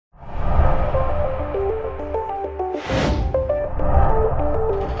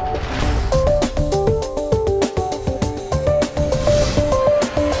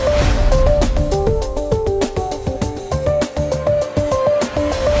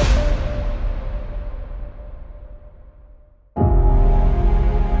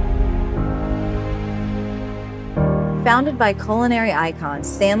Founded by culinary icons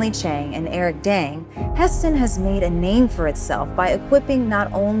Stanley Chang and Eric Dang, Hestan has made a name for itself by equipping not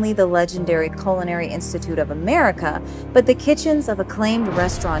only the legendary Culinary Institute of America, but the kitchens of acclaimed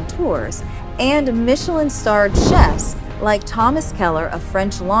restaurateurs and Michelin-starred chefs like Thomas Keller of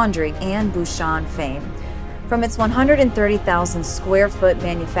French Laundry and Bouchon fame. From its 130,000 square foot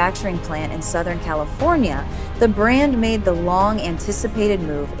manufacturing plant in Southern California, the brand made the long-anticipated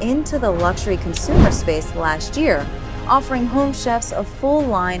move into the luxury consumer space last year, offering home chefs a full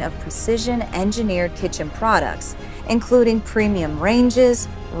line of precision-engineered kitchen products, including premium ranges,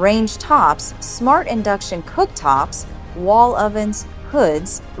 range tops, smart induction cooktops, wall ovens,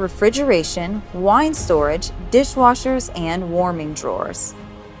 hoods, refrigeration, wine storage, dishwashers, and warming drawers.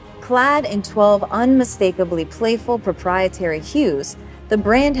 Clad in 12 unmistakably playful proprietary hues, the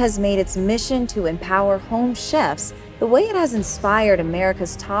brand has made its mission to empower home chefs the way it has inspired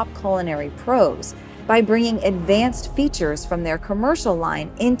America's top culinary pros, by bringing advanced features from their commercial line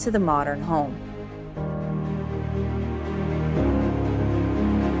into the modern home.